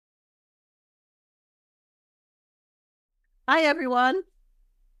Hi, everyone.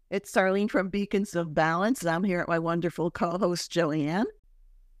 It's Arlene from Beacons of Balance, and I'm here at my wonderful co-host, Joanne.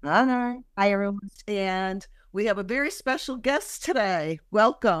 Hi, everyone. And we have a very special guest today.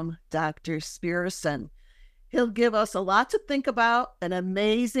 Welcome, Dr. Spyrison. He'll give us a lot to think about, an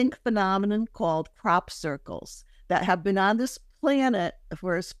amazing phenomenon called crop circles that have been on this planet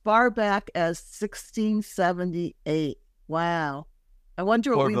for as far back as 1678. Wow. I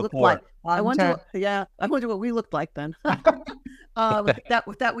wonder what we looked like. I wonder what we looked like then.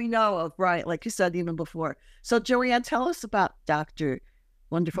 that we know of, right? Like you said, even before. So, Joanne, tell us about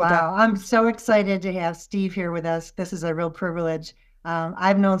wonderful Dr. Wow, I'm so excited to have Steve here with us. This is a real privilege.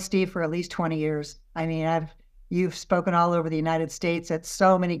 I've known Steve for at least 20 years. I mean, you've spoken all over the United States at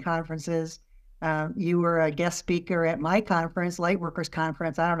so many conferences. You were a guest speaker at my conference, Lightworkers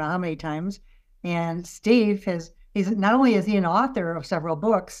Conference, I don't know how many times. And Steve he's not only is he an author of several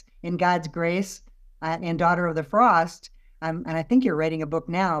books, In God's Grace and Daughter of the Frost, and I think you're writing a book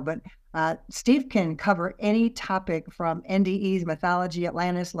now, but Steve can cover any topic from NDEs, mythology,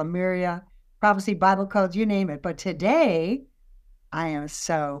 Atlantis, Lemuria, prophecy, Bible codes, you name it. But today, I am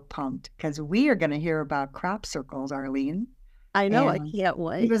so pumped because we are going to hear about crop circles, Arlene. I know, I can't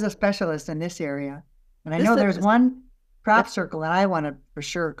wait. He was a specialist in this area. And I know there's one crop circle that I want to for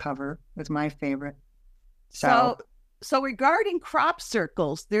sure cover. It's my favorite. So regarding crop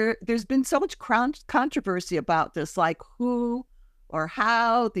circles, there's been so much controversy about this, like who or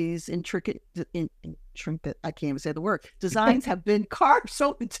how these intricate, I can't even say the word, designs have been carved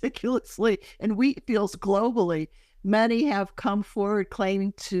so meticulously in wheat fields globally. Many have come forward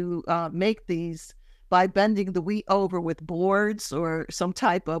claiming to make these by bending the wheat over with boards or some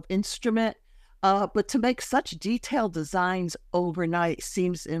type of instrument. But to make such detailed designs overnight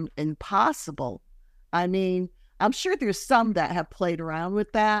seems impossible. I mean, I'm sure there's some that have played around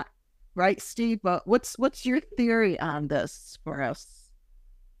with that, right, Steve? But what's your theory on this for us?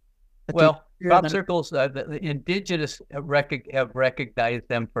 Well, crop circles, the indigenous have recognized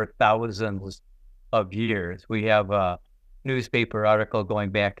them for thousands of years. We have a newspaper article going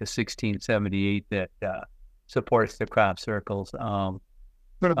back to 1678 that supports the crop circles.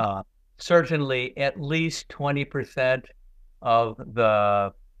 Certainly, at least 20% of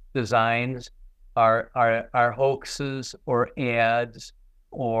the designs are hoaxes or ads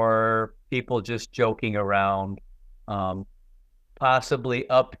or people just joking around. Possibly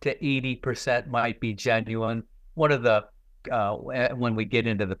up to 80% might be genuine. One of the when we get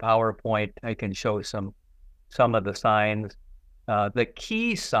into the PowerPoint, I can show some of the signs. The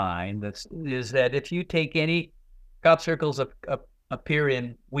key sign is that if you take any crop circles appear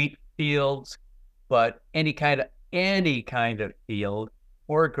in wheat fields, but any kind of field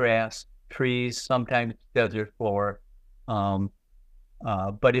or grass, trees, sometimes desert floor.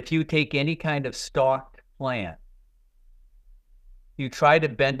 But if you take any kind of stalked plant, you try to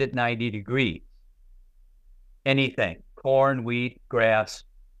bend it 90 degrees. Anything, corn, wheat, grass,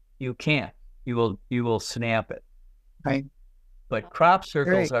 you can't. You will snap it. Right. But crop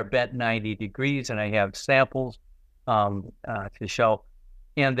circles are bent 90 degrees, and I have samples to show,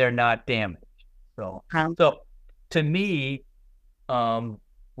 and they're not damaged. So to me,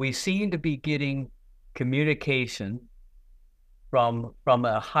 we seem to be getting communication from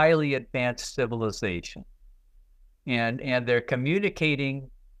a highly advanced civilization, and they're communicating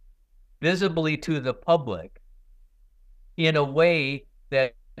visibly to the public in a way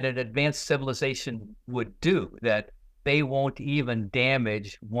that an advanced civilization would do, that they won't even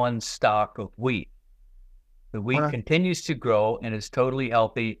damage one stalk of wheat. The wheat continues to grow and is totally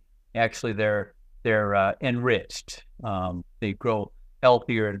healthy. Actually, they're enriched. They grow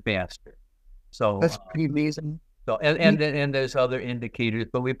healthier and faster. So that's pretty amazing. So and there's other indicators,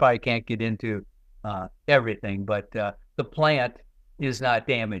 but we probably can't get into everything. But the plant is not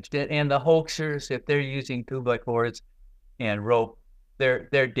damaged, and the hoaxers, if they're using 2x4s and rope,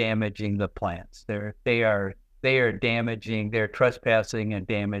 they're damaging the plants. They are damaging. They're trespassing and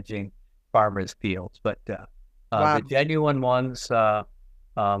damaging farmers' fields. But the genuine ones, the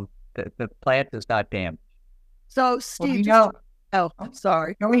plant is not damaged. So, Steve, I'm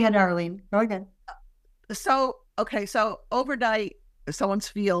sorry. Go ahead, Arlene. Go ahead. So overnight, someone's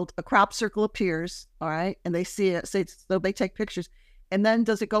field, a crop circle appears, all right, and they see it. So they take pictures, and then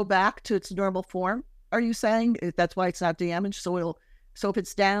does it go back to its normal form? Are you saying that's why it's not damaged? So if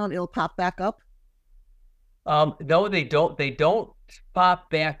it's down, it'll pop back up? No, they don't. They don't pop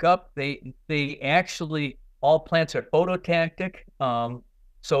back up. They actually, all plants are phototactic.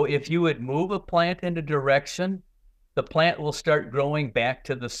 So if you would move a plant in a direction, the plant will start growing back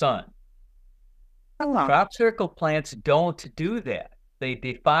to the sun. Crop circle plants don't do that. They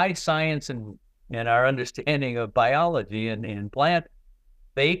defy science and and our understanding of biology and plant,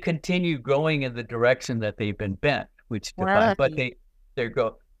 they continue growing in the direction that they've been bent, which define, but the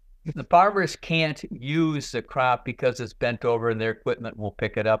farmers can't use the crop because it's bent over and their equipment will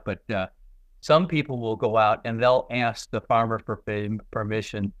pick it up. But some people will go out and they'll ask the farmer for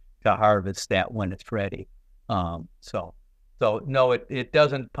permission to harvest that when it's ready. So no, it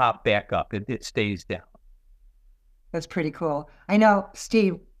doesn't pop back up. It stays down. That's pretty cool. I know,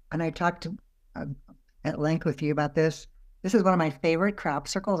 Steve, and I talked at length with you about this. This is one of my favorite crop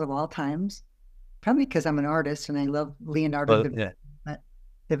circles of all times, probably because I'm an artist and I love Leonardo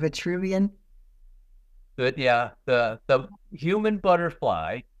the Vitruvian. But yeah, the human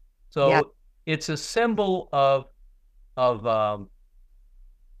butterfly. So it's a symbol of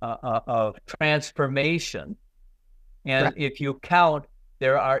transformation. And if you count,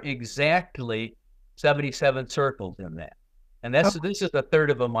 there are exactly 77 circles in that. And this is a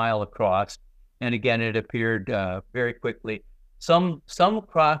third of a mile across. And again, it appeared very quickly. Some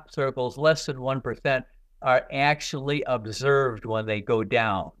crop circles, less than 1%, are actually observed when they go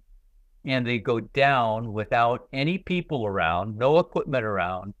down. And they go down without any people around, no equipment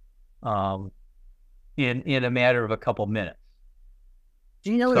around, in a matter of a couple minutes.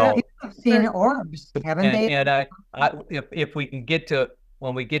 Do you know that people have seen orbs, haven't they? And if we can get to,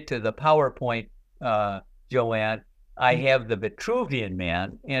 when we get to the PowerPoint, Joanne, I have the Vitruvian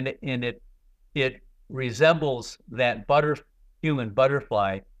Man, and it resembles that human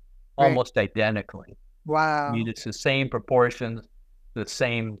butterfly almost identically. Wow! I mean, it's the same proportions, the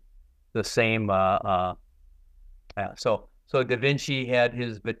same. So Da Vinci had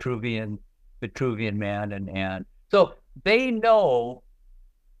his Vitruvian Man, and so they know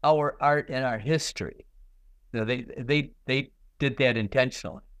our art and our history. You know, they did that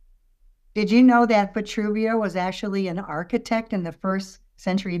intentionally. Did you know that Vitruvio was actually an architect in the 1st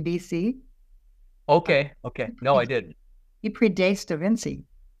century BC? Okay. No, I didn't. He predates Da Vinci.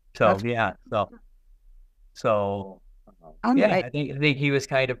 So I think he was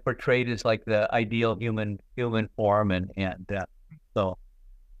kind of portrayed as like the ideal human form, and so.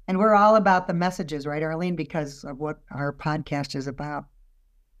 And we're all about the messages, right, Arlene? Because of what our podcast is about.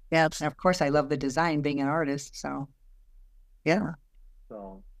 Yeah, and of course, I love the design, being an artist. So, yeah.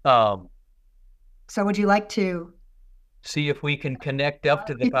 So would you like to see if we can connect up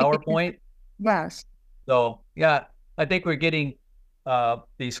to the PowerPoint? Yes. So yeah, I think we're getting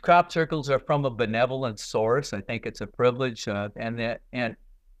these crop circles are from a benevolent source. I think it's a privilege, and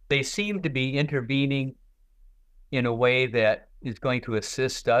they seem to be intervening in a way that is going to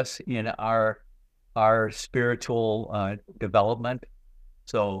assist us in our spiritual development.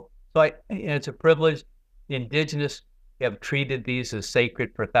 So it's a privilege. The indigenous have treated these as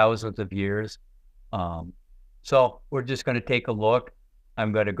sacred for thousands of years. So we're just going to take a look.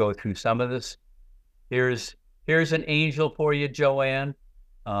 I'm going to go through some of this. Here's an angel for you, Joanne.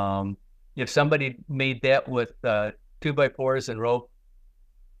 If somebody made that with 2x4s and rope,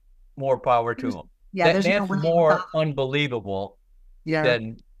 more power to them. Yeah, that's more unbelievable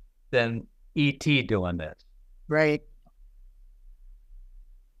than E.T. doing this. Right.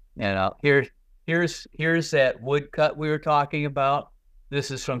 And here's that woodcut we were talking about.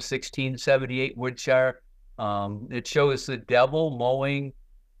 This is from 1678 Woodshire. It shows the devil mowing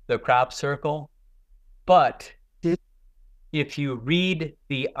the crop circle. But if you read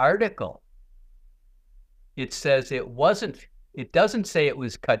the article, it says it doesn't say it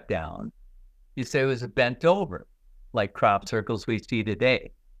was cut down. It says it was bent over, like crop circles we see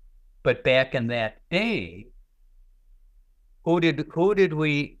today. But back in that day, who had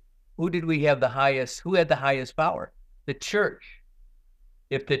the highest power? The church.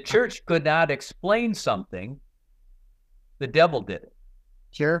 If the church could not explain something, the devil did it.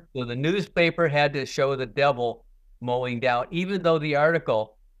 Sure. So the newspaper had to show the devil mowing down, even though the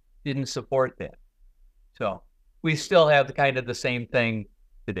article didn't support that. So we still have kind of the same thing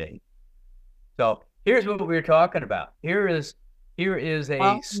today. So here's what we were talking about. Here is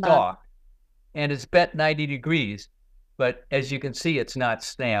a stalk, and it's bent 90 degrees, but as you can see, it's not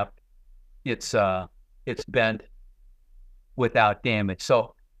snapped. It's bent without damage.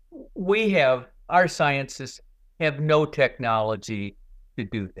 So our scientists have no technology to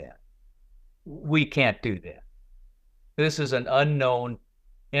do that. We can't do that. This is an unknown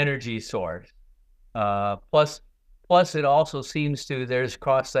energy source. Plus it also seems to, there's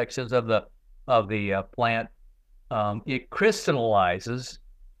cross sections of the plant. It crystallizes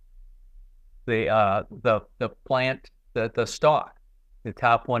the plant, the stalk. The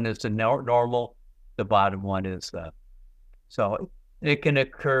top one is the normal. The bottom one is so it can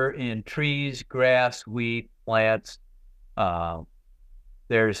occur in trees, grass, wheat, plants.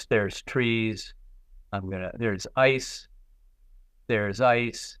 There's trees. There's ice. There's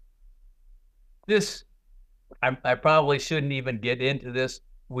ice. This, I probably shouldn't even get into this.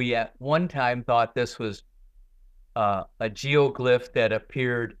 We at one time thought this was a geoglyph that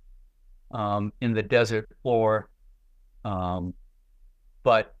appeared in the desert floor,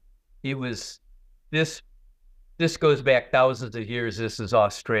 but it was this. This goes back thousands of years. This is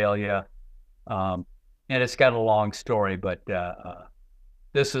Australia, and it's got a long story, but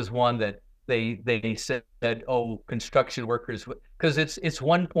this is one that they said, oh, construction workers, because it's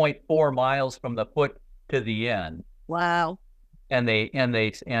 1.4 miles from the foot to the end. Wow. And they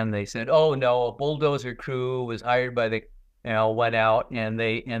said, oh no, a bulldozer crew was hired by the, went out and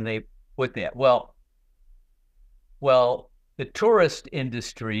they put that. Well, the tourist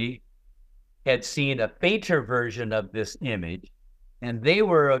industry had seen a fainter version of this image, and they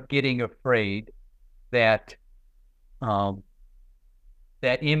were getting afraid that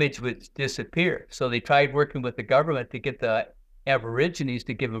that image would disappear. So they tried working with the government to get the Aborigines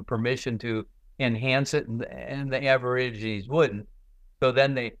to give them permission to enhance it, and the Aborigines wouldn't. So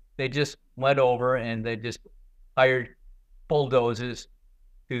then they just went over and they just hired bulldozers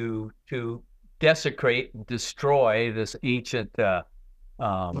to desecrate and destroy this ancient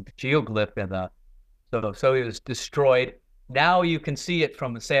geoglyph in the so it was destroyed. Now you can see it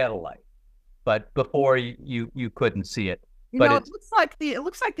from a satellite, but before you couldn't see it. It looks like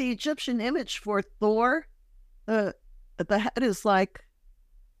the Egyptian image for Thor. The head is like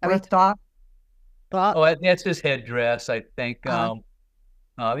Thought. Oh, that's his headdress, I think.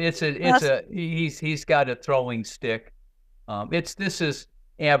 He's got a throwing stick. This is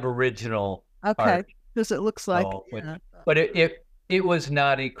Aboriginal art. Because it looks like. But it was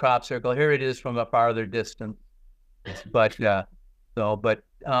not a crop circle. Here it is from a farther distance. But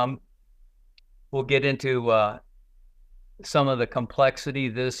we'll get into some of the complexity.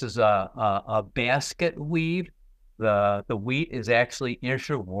 This is a basket weave. The wheat is actually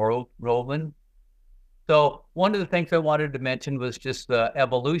interwoven. So one of the things I wanted to mention was just the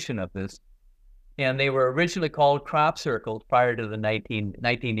evolution of this. And they were originally called crop circles prior to the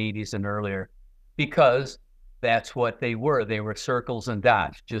 1980s and earlier, because that's what they were. They were circles and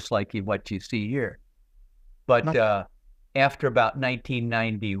dots, just like what you see here. But after about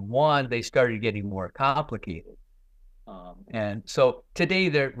 1991, they started getting more complicated. And so today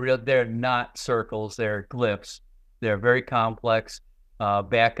they're not circles, they're glyphs. They're very complex.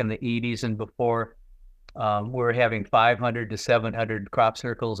 Back in the 80s and before, we're having 500 to 700 crop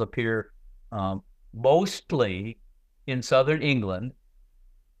circles appear, mostly in southern England,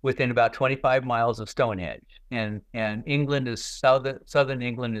 within about 25 miles of Stonehenge. And England is southern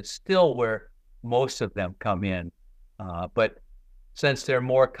England is still where most of them come in. But since they're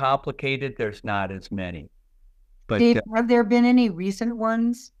more complicated, there's not as many. But Steve, have there been any recent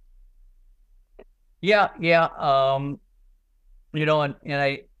ones? Yeah. And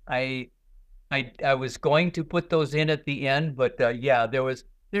I was going to put those in at the end, but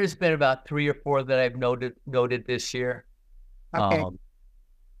there's been about 3 or 4 that I've noted this year. Okay.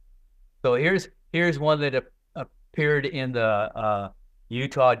 So here's one that appeared in the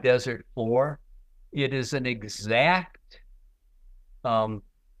Utah desert floor. It is an exact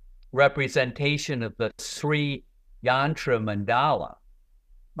representation of the Sri Yantra mandala.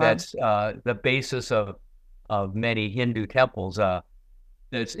 That's the basis of many Hindu temples.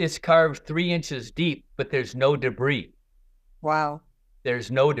 It's carved 3 inches deep, but there's no debris. Wow.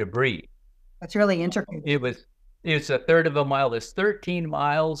 There's no debris. That's really intricate. It's a third of a mile. There's 13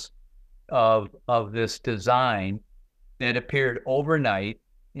 miles of this design that appeared overnight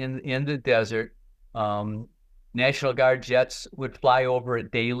in the desert. National Guard jets would fly over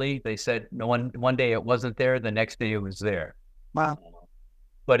it daily. They said one day it wasn't there, the next day it was there. Wow.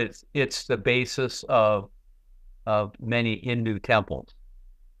 But it's the basis of many Hindu temples.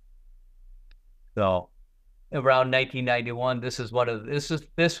 So around 1991, this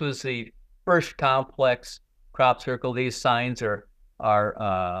was the first complex crop circle. These signs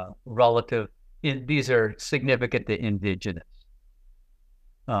are relative. These are significant to indigenous.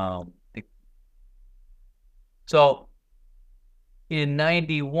 So in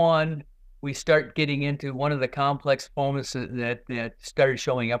 91, we start getting into one of the complex forms that started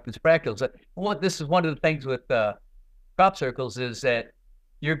showing up as fractals. This is one of the things with crop circles is that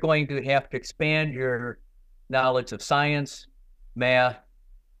you're going to have to expand your knowledge of science, math,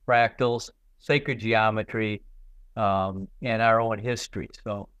 fractals, sacred geometry, and our own history.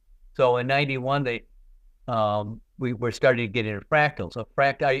 So in 91, we were starting to get into fractals.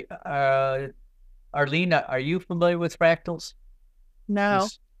 Arlene, are you familiar with fractals? No.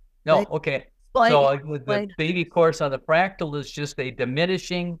 No, okay. The baby course on the fractal is just a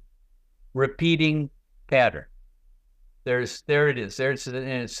diminishing, repeating pattern. There it is. There's in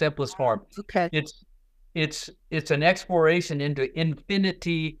its simplest form. Okay. It's an exploration into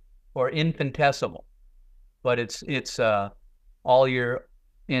infinity or infinitesimal, but it's all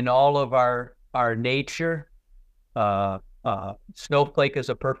in all of our nature. Snowflake is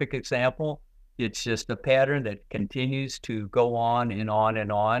a perfect example. It's just a pattern that continues to go on and on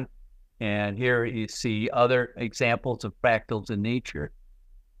and on. And here you see other examples of fractals in nature.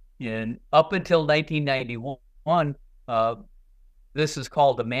 And up until 1991, this is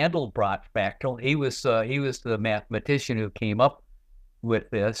called the Mandelbrot fractal. He was the mathematician who came up with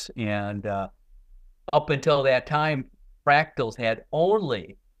this. And up until that time, fractals had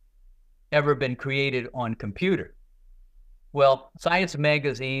only ever been created on computer. Well, Science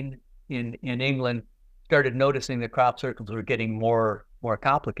magazine in England started noticing the crop circles were getting more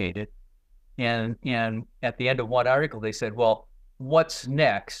complicated. And at the end of one article, they said, well, what's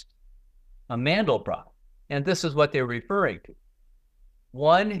next? A Mandelbrot. And this is what they're referring to.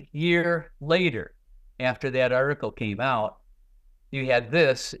 1 year later, after that article came out, you had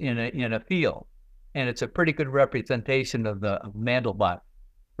this in a field. And it's a pretty good representation of the Mandelbrot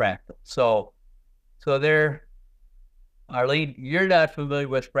fractal. So there, Arlene, you're not familiar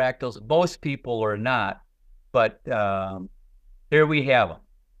with fractals. Most people are not, but here we have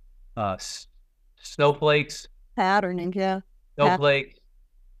them. Snowflakes. Patterning, yeah. Snowflakes.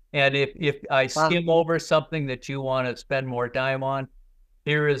 And if I skim over something that you want to spend more time on,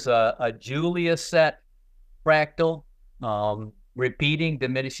 here is a Julia set fractal, repeating,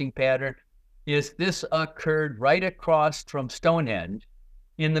 diminishing pattern. This occurred right across from Stonehenge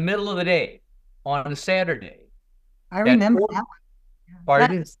in the middle of the day on a Saturday. I remember that one.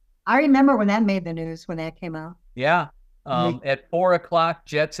 Pardon? I remember when that made the news, when that came out. Yeah. At 4 o'clock,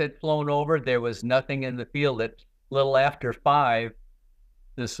 jets had flown over. There was nothing in the field. At a little after 5,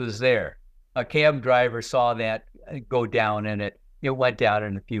 this was there. A cab driver saw that go down, and it went down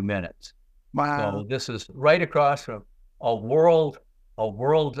in a few minutes. Wow. So this is right across from a world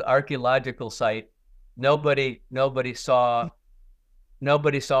archaeological site. Nobody saw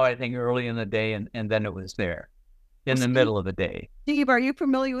anything early in the day, and then it was there in the middle of the day. Steve, are you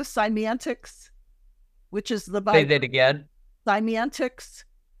familiar with semantics? Which is the Say that again. Semantics.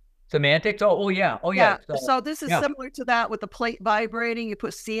 Semantics? Oh yeah. So this is similar to that with the plate vibrating. You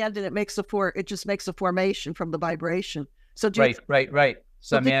put sand and it just makes a formation from the vibration. So right.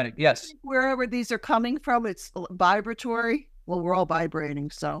 Semantic, yes. Wherever these are coming from, it's vibratory. Well, we're all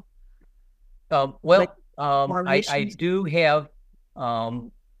vibrating, so. I do have.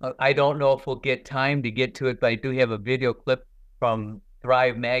 I don't know if we'll get time to get to it, but I do have a video clip from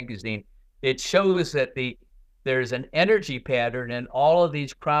Thrive magazine. It shows that there's an energy pattern in all of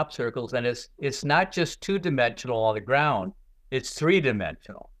these crop circles, and it's not just 2-dimensional on the ground, it's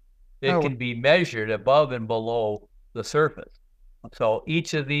 3-dimensional. It can be measured above and below the surface. So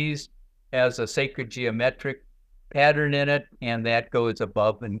each of these has a sacred geometric pattern in it, and that goes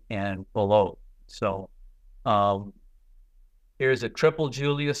above and below. So here's a triple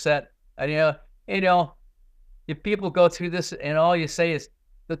Julia set. And, if people go through this and all you say is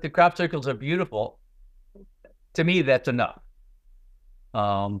that the crop circles are beautiful, to me, that's enough.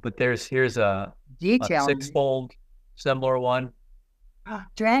 But here's a 6-fold similar one.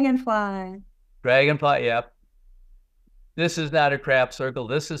 Dragonfly, yeah. This is not a crop circle.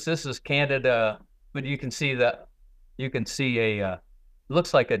 This is Canada, but you can see a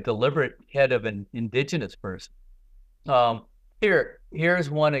looks like a deliberate head of an indigenous person. Here's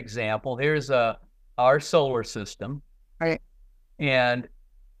one example. Here's our solar system. Right. And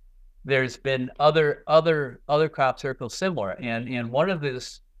there's been other crop circles similar. And one of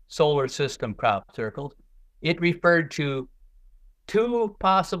this solar system crop circles, it referred to 2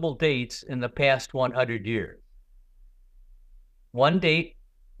 possible dates in the past 100 years. One date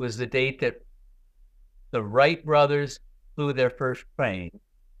was the date that the Wright brothers flew their first plane.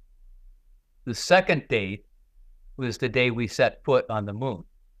 The second date was the day we set foot on the moon.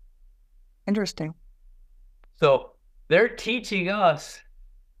 Interesting. So they're teaching us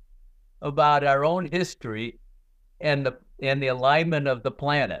about our own history and the alignment of the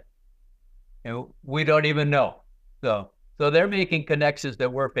planet, and we don't even know. So they're making connections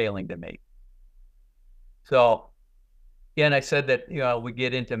that we're failing to make. So again, I said that we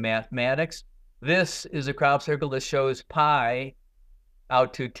get into mathematics. This is a crop circle that shows pi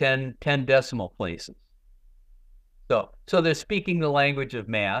out to 10 decimal places. So they're speaking the language of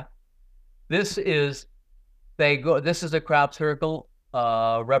math. This is a crop circle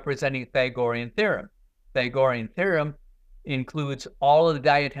representing Pythagorean theorem. Pythagorean theorem includes all of the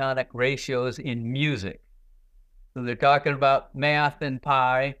diatonic ratios in music. So they're talking about math and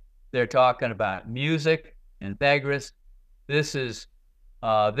pi. they're talking about music and Pythagoras. This is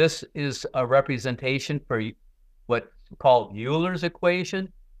a representation for what's called Euler's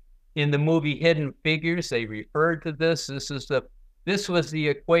equation. In the movie Hidden Figures, they referred to this. This was the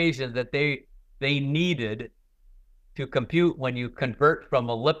equation that they needed to compute when you convert from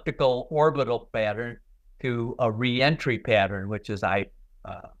elliptical orbital pattern to a re-entry pattern, which is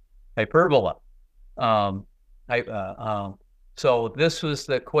hyperbola. So this was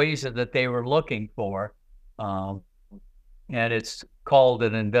the equation that they were looking for, and it's called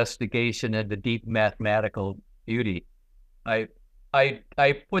an investigation into deep mathematical beauty. I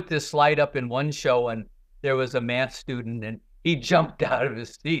put this slide up in one show, and there was a math student, and he jumped out of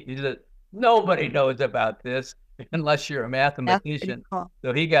his seat. He said, "Nobody knows about this unless you're a mathematician." Cool.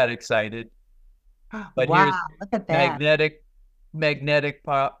 So he got excited. But wow, here's look at that. magnetic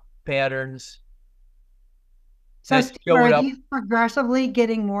patterns. So Steve, are these progressively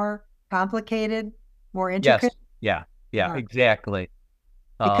getting more complicated, more intricate? Yes. Yeah, exactly.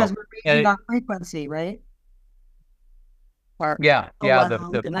 Because we're reading on frequency, right?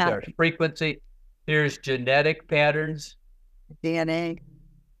 The frequency. Here's genetic patterns. DNA.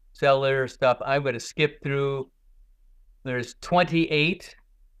 Cellular stuff. I'm going to skip through. There's 28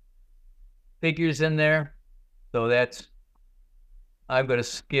 figures in there. So I'm going to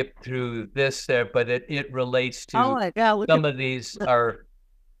skip through this there, but it relates to some of these are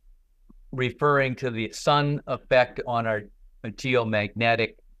referring to the sun effect on our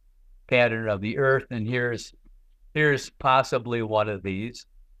geomagnetic pattern of the Earth. And here's possibly one of these.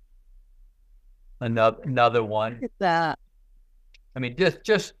 Another one. Look at that. I mean,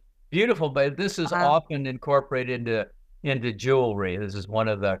 just beautiful, but this is often incorporated into jewelry. This is one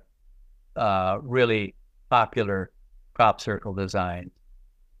of the really popular crop circle designs.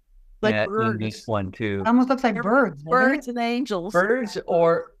 Like birds. In this one too. It almost looks like birds. Birds and angels. Birds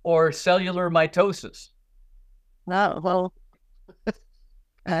or cellular mitosis. No, well,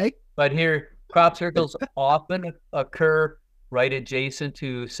 okay. But here, crop circles often occur right adjacent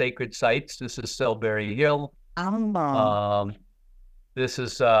to sacred sites. This is Silbury Hill. This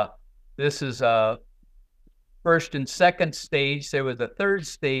is first and second stage. There was a third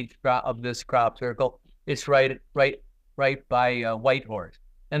stage of this crop circle. It's right by Whitehorse,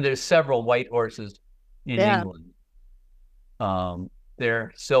 and there's several white horses in England.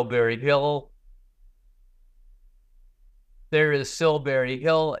 There, Silbury Hill. There is Silbury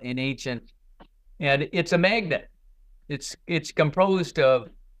Hill in ancient, and it's a magnet. It's composed of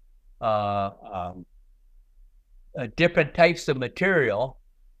different types of material,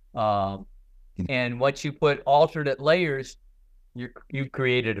 and once you put alternate layers, you've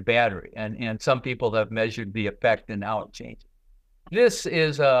created a battery. And some people have measured the effect, and now it changes. This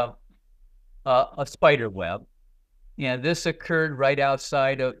is a spider web, and this occurred right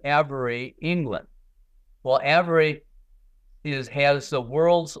outside of Avery, England. Well, Avery has the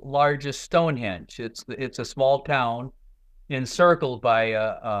world's largest Stonehenge. It's a small town encircled by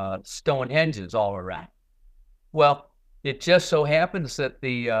Stonehenges all around. Well, it just so happens that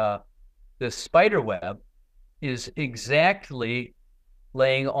the spider web is exactly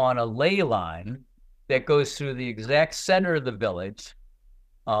laying on a ley line that goes through the exact center of the village.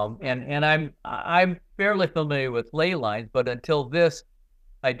 And I'm fairly familiar with ley lines, but until this,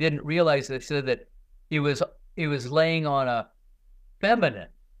 I didn't realize they said that it was laying on a feminine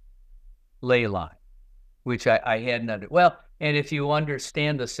ley line, which I hadn't understood. Well, and if you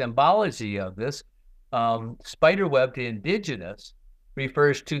understand the symbology of this, spiderweb to indigenous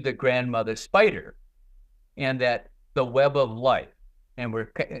refers to the grandmother spider, and that the web of life. And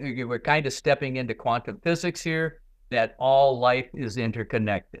we're kind of stepping into quantum physics here, that all life is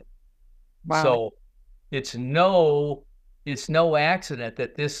interconnected. Wow. So it's no accident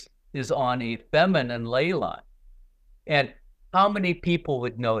that this is on a feminine ley line. And how many people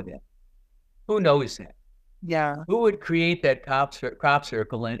would know that? Who knows that? Yeah. Who would create that crop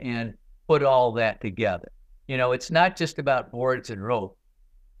circle and put all that together? It's not just about boards and rope,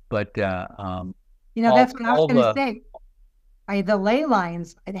 but that's what I was going to say. The ley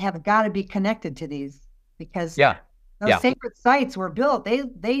lines have got to be connected to these, because those sacred sites were built.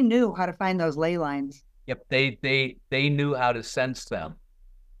 They knew how to find those ley lines. Yep, they knew how to sense them.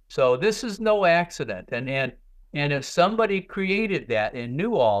 So this is no accident. And if somebody created that and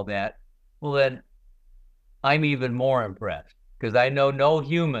knew all that, well, then I'm even more impressed, because I know no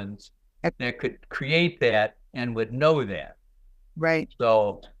humans that could create that and would know that. Right.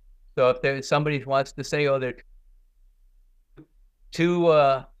 So if somebody wants to say, they're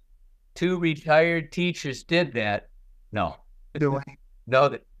two retired teachers did that, no. No,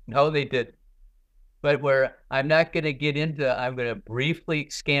 they didn't. but I'm not going to get into. I'm going to briefly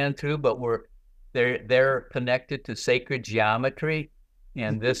scan through, but they're connected to sacred geometry,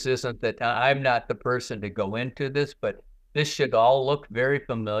 and this isn't the time. I'm not the person to go into this, but this should all look very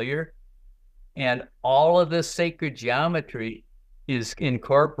familiar, and all of this sacred geometry is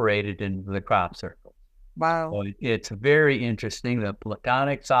incorporated into the crop circle. Wow. So it's very interesting. The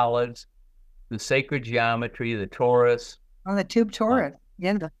platonic solids, the sacred geometry, the torus. On the tube torus.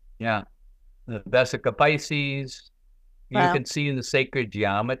 Yeah. The Vesica Pisces. Wow. You can see the sacred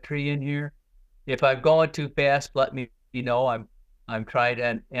geometry in here. If I'm going too fast, let me know. I'm trying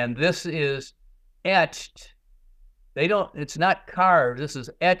to, and this is etched. It's not carved. This is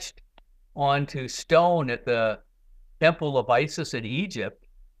etched onto stone at the Temple of Isis in Egypt.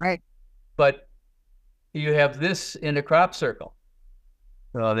 Right. But you have this in a crop circle.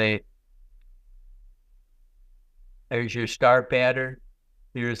 So there's your star pattern.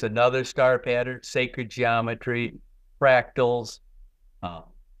 Here's another star pattern, sacred geometry, fractals,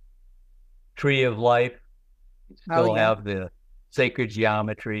 tree of life. You still have the sacred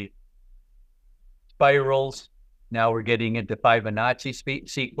geometry, spirals. Now we're getting into Fibonacci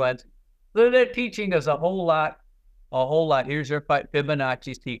sequence. So they're teaching us a whole lot. Here's our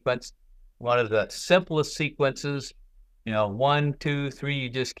Fibonacci sequence, one of the simplest sequences. 1, 2, 3. You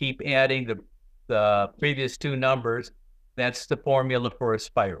just keep adding the previous two numbers. That's the formula for a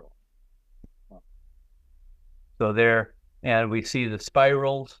spiral. So there, and we see the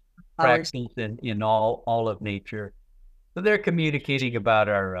spirals, fractals in all of nature. So they're communicating about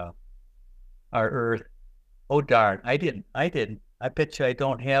our Earth. Oh darn! I didn't. I bet you I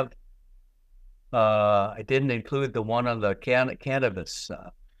don't have. I didn't include the one on the cannabis.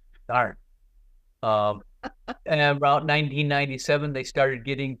 Darn. And around 1997, they started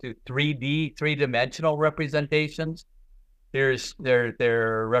getting to 3D, three-dimensional representations.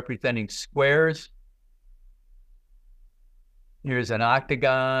 They're representing squares. Here's an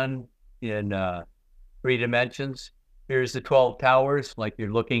octagon in 3 dimensions. Here's the 12 towers, like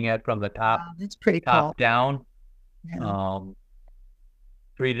you're looking at from the top. Wow, that's pretty top cool. Down. Yeah.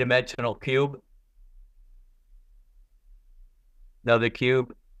 3-dimensional cube. Another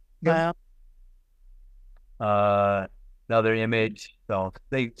cube. Wow. Another image. So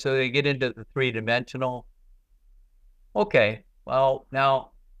they get into the 3-dimensional. Okay. Well,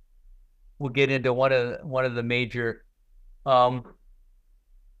 now we'll get into one of the major.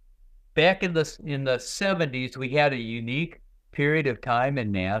 Back in the 70s, we had a unique period of time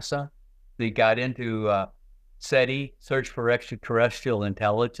in NASA. They got into SETI, Search for Extraterrestrial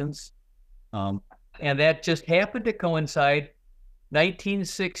Intelligence, and that just happened to coincide.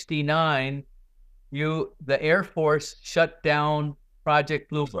 1969, the Air Force shut down Project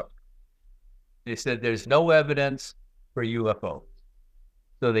Blue Book. They said there's no evidence for UFOs,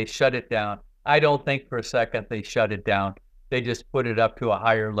 so they shut it down. I don't think for a second they shut it down. They just put it up to a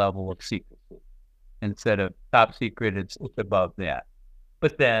higher level of secrecy. Instead of top secret, it's above that.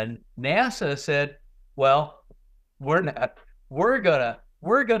 But then NASA said, "Well, we're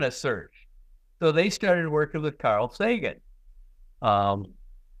gonna search." So they started working with Carl Sagan, and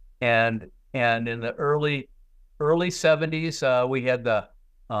in the early 70s, we had the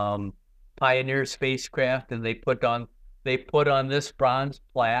Pioneer spacecraft, and they put on this bronze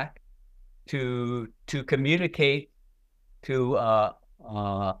plaque to communicate to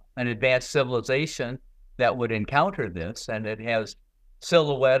an advanced civilization that would encounter this. And it has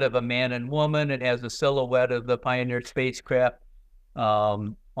silhouette of a man and woman. It has a silhouette of the Pioneer spacecraft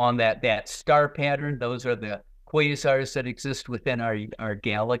on that star pattern. Those are the quasars that exist within our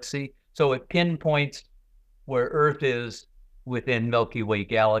galaxy. So it pinpoints where Earth is within Milky Way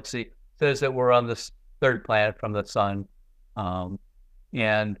galaxy. It says that we're on the third planet from the sun.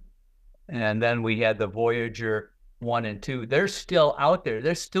 And then we had the Voyager 1 and 2. They're still out there.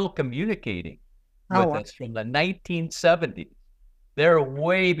 They're still communicating with us from the 1970s. They're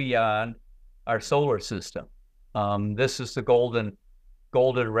way beyond our solar system. This is the golden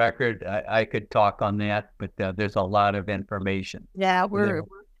record. I could talk on that, but there's a lot of information. Yeah,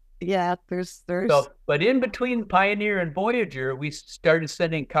 there's. So, but in between Pioneer and Voyager, we started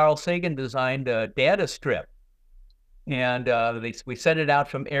sending Carl Sagan designed a data strip, and we sent it out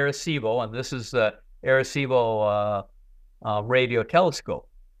from Arecibo, and this is the Arecibo radio telescope,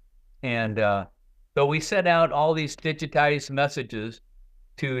 and so we sent out all these digitized messages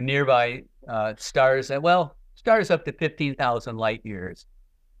to nearby stars, and stars up to 15,000 light years,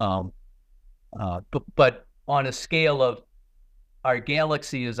 but on a scale of our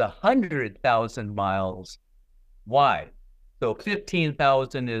galaxy is 100,000 miles wide, so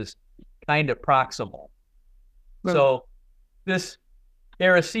 15,000 is kind of proximal. Right. So this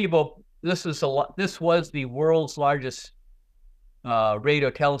Arecibo this was the world's largest radio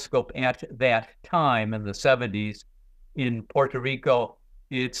telescope at that time in the 70s in Puerto Rico.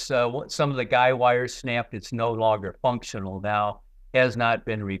 It's some of the guy wires snapped. It's no longer functional now, has not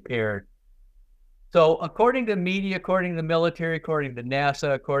been repaired. So according to media, according to the military, according to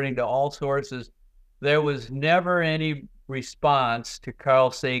NASA, according to all sources, there was never any response to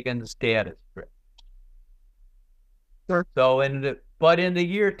Carl Sagan's data strip. Sure. So but in the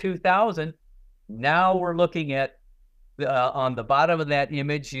year 2000, now we're looking at on the bottom of that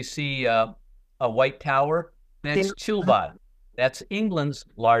image, you see a white tower. That's Chilbot. That's England's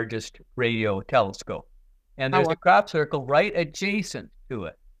largest radio telescope. And there's a crop circle right adjacent to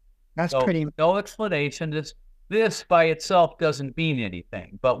it. That's pretty. No explanation. This by itself doesn't mean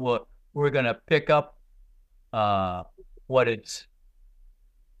anything, but we're going to pick up what it's.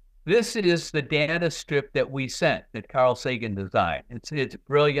 This is the data strip that we sent that Carl Sagan designed. It's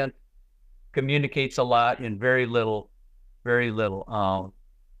brilliant, communicates a lot in very little.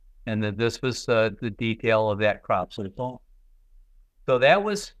 And then this was the detail of that crop circle. So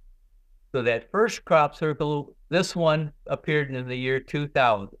that first crop circle, this one appeared in the year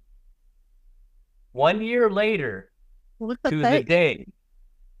 2000. 1 year later, to the day.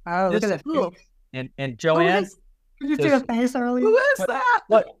 Oh, look at that. And Joanne, could you see a face, Arlene? Who is that?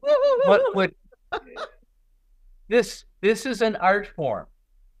 What this is an art form.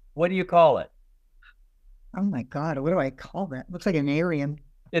 What do you call it? Oh my God, what do I call that? Looks like an Aryan.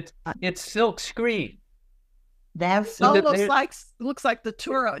 It's silk screen. That's looks like the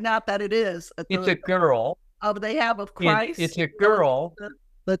tour. Not that it is. It's a girl. Oh, they have of Christ. It's a girl.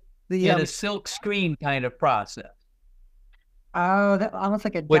 The in a silk screen kind of process. Oh, that almost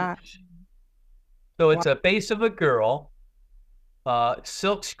like a dot. So it's a base of a girl,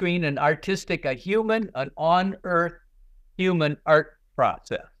 silk screen, an on-earth human art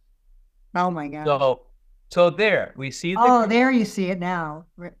process. Oh my God. So there we see. There you see it now.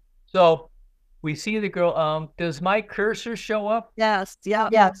 So we see the girl. Does my cursor show up? Yes. Yeah.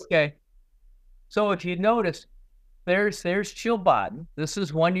 Yes. Okay. So if you notice, there's Chilbot. This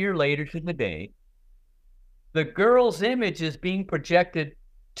is 1 year later to the day. The girl's image is being projected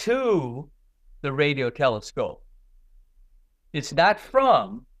to the radio telescope. It's not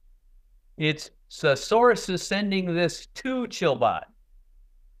from. It's the source is sending this to Chilbot.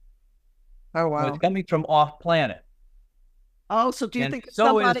 Oh wow! So it's coming from off planet. Oh, so do you think it's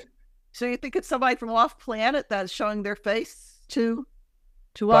somebody? So you think it's somebody from off planet that's showing their face to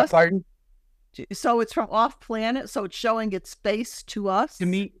us? Pardon? So it's from off planet, so it's showing its face to us. To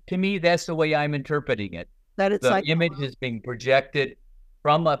me, that's the way I'm interpreting it. That it's the image is being projected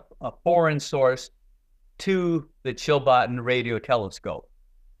from a foreign source to the Chilbot radio telescope.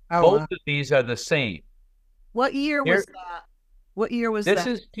 Oh, both of these are the same. What year was that? What year was that? This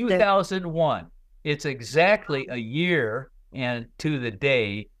is 2001. It's exactly a year and to the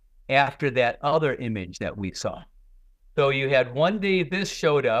day after that other image that we saw. So you had one day this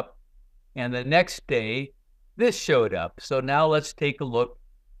showed up, and the next day this showed up. So now let's take a look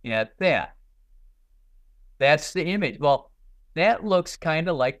at that. That's the image. Well, that looks kind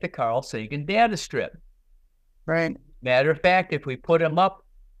of like the Carl Sagan data strip. Right. Matter of fact, if we put them up,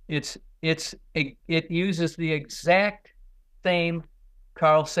 it uses the exact same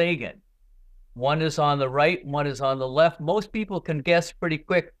Carl Sagan. One is on the right, one is on the left. Most people can guess pretty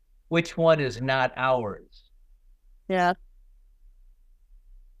quick which one is not ours. Yeah.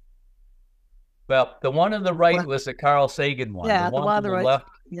 Well, the one on the right was the Carl Sagan one. Yeah, the one on the right. left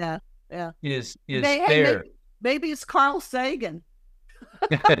is there. Maybe it's Carl Sagan.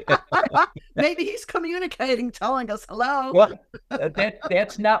 Maybe he's communicating, telling us hello. Well,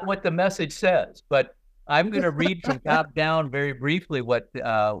 that's not what the message says, but I'm going to read from top down very briefly what it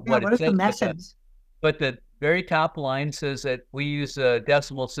says. The message? But the very top line says that we use a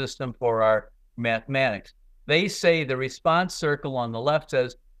decimal system for our mathematics. They say the response circle on the left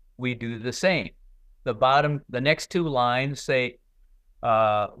says we do the same. The next two lines say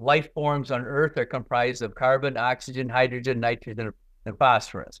life forms on Earth are comprised of carbon, oxygen, hydrogen, nitrogen, and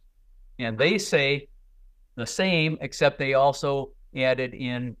phosphorus. And they say the same, except they also added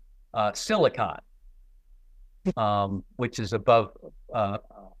in silicon, which is above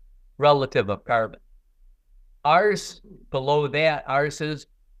relative of carbon. Ours, below that, ours is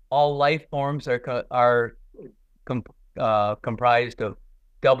all life forms are comprised of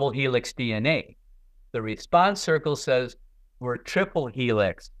double helix DNA. The response circle says we're triple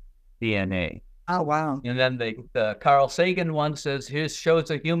helix DNA. Oh, wow. And then the Carl Sagan one says, here shows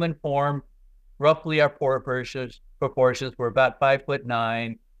a human form, roughly our proportions. We're about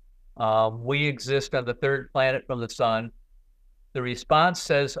 5'9". We exist on the third planet from the sun. the response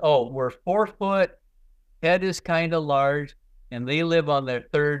says, oh, we're 4 foot, head is kind of large, and they live on their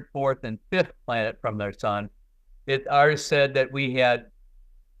 3rd, 4th, and 5th planet from their sun. Ours said that we had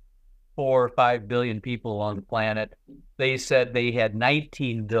 4 or 5 billion people on the planet. They said they had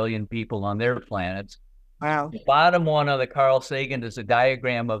 19 billion people on their planets. Wow. The bottom one on the Carl Sagan is a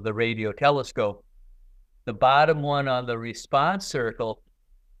diagram of the radio telescope. The bottom one on the response circle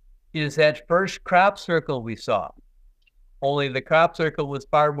is that first crop circle we saw. Only the crop circle was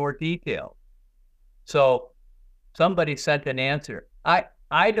far more detailed. So somebody sent an answer.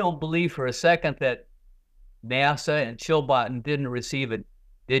 I don't believe for a second that NASA and Chilbottom didn't receive a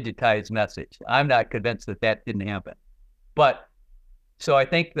digitized message. I'm not convinced that that didn't happen. But so I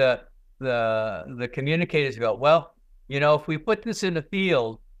think the communicators go, well, you know, if we put this in the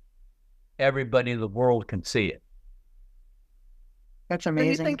field, everybody in the world can see it. That's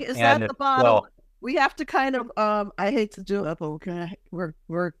amazing. So you think, is that the bottom? Well, we have to kind of, I hate to do it, but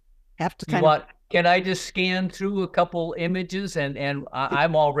we're have to kind of. Can I just scan through a couple images and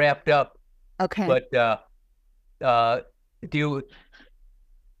I'm all wrapped up? Okay. But do you?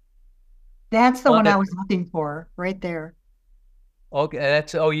 That's the one I was looking for, right there. Okay,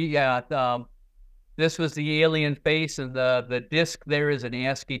 this was the alien face, and the disc there is an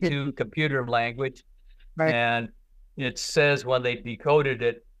ASCII 2 computer language, right? And it says when they decoded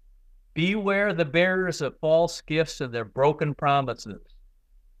it, beware the bearers of false gifts and their broken promises.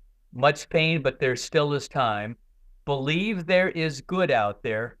 Much pain, but there still is time. Believe there is good out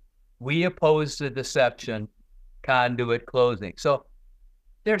there. We oppose the deception. Conduit closing. So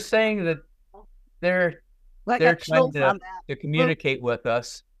they're saying that they're trying to communicate with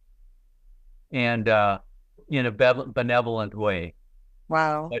us, and in a benevolent way.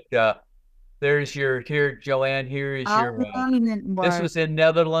 Wow. But there's here, Joanne. Here is your. This was in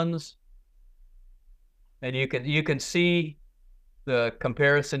Netherlands, and you can see the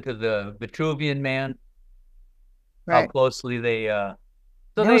comparison to the Vitruvian Man. Right. How closely they.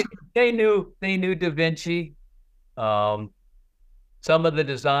 They knew Da Vinci. Some of the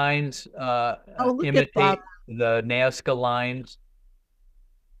designs imitate the Nazca lines.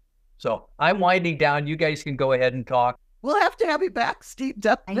 So I'm winding down. You guys can go ahead and talk. We'll have to have you back, Steve.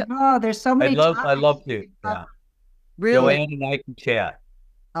 I know, there's so many. I love to. Yeah. Really? Joanne and I can chat.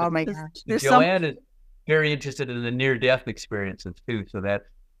 Oh my gosh. Joanne is very interested in the near-death experiences too. So that's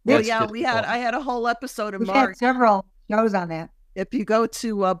I had a whole episode in March. Had several shows on that. If you go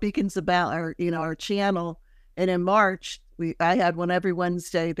to Beacons About our channel, and in March I had one every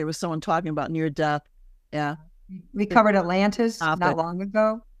Wednesday. There was someone talking about near death. Yeah, we covered Atlantis not long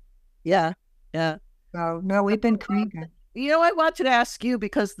ago. Yeah. So no, we've been creating. I wanted to ask you,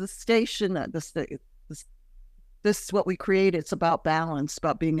 because the station, this is what we create. It's about balance,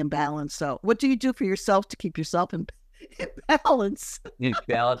 about being in balance. So what do you do for yourself to keep yourself in balance? In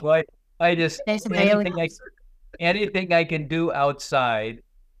balance. Well, I just anything I can do outside,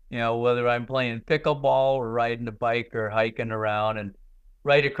 whether I'm playing pickleball or riding a bike or hiking around. And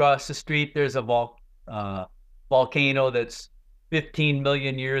right across the street, there's a volcano that's 15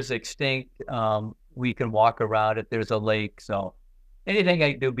 million years extinct. We can walk around it. There's a lake. So anything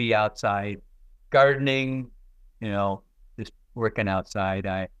I can do, be outside, gardening, just working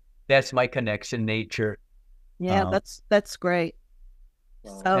outside. That's my connection, nature. Yeah, that's great.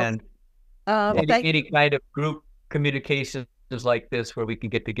 So, and any kind of group communications like this, where we can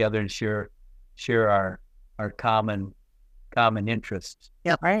get together and share our common interests.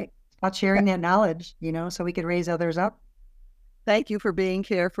 Yeah, right. About sharing that knowledge, so we could raise others up. Thank you for being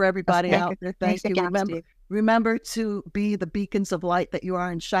here. For everybody out there, thank you. Remember to be the beacons of light that you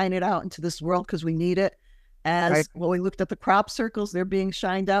are, and shine it out into this world, because we need it. As when we looked at the crop circles, they're being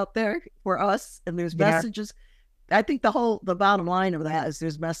shined out there for us, and there's messages. I think the bottom line of that is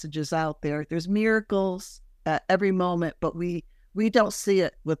there's messages out there. There's miracles at every moment, but we don't see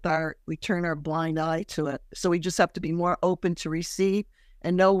it we turn our blind eye to it. So we just have to be more open to receive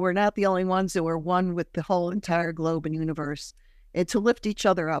and know we're not the only ones, that we're one with the whole entire globe and universe, and to lift each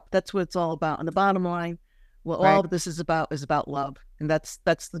other up. That's what it's all about. And the bottom line, all of this is about love. And that's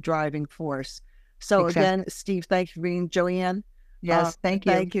the driving force. So again, Steve, thank you for being. Joanne. Yes, thank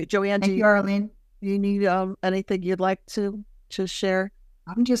you. Thank you. Joanne, thank you, Arlene. Do you need anything you'd like to share?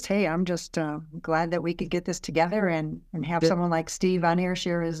 I'm just glad that we could get this together and have someone like Steve on here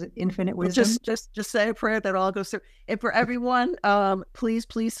share his infinite wisdom. Just say a prayer that all goes through. And for everyone, please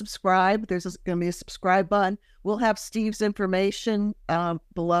subscribe. There's going to be a subscribe button. We'll have Steve's information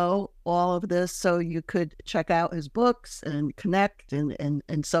below all of this, so you could check out his books and connect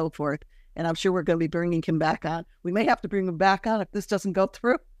and so forth. And I'm sure we're going to be bringing him back on. We may have to bring him back on if this doesn't go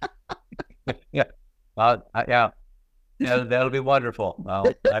through. Yeah. Yeah. That'll be wonderful.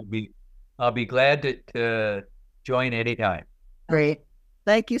 I'll be glad to join anytime. Great.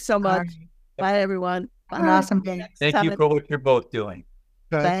 Thank you so much. Right. Bye, everyone. Bye. Have an awesome day. Thank you for what you're both doing.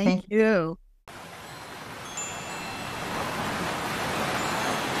 Thank you.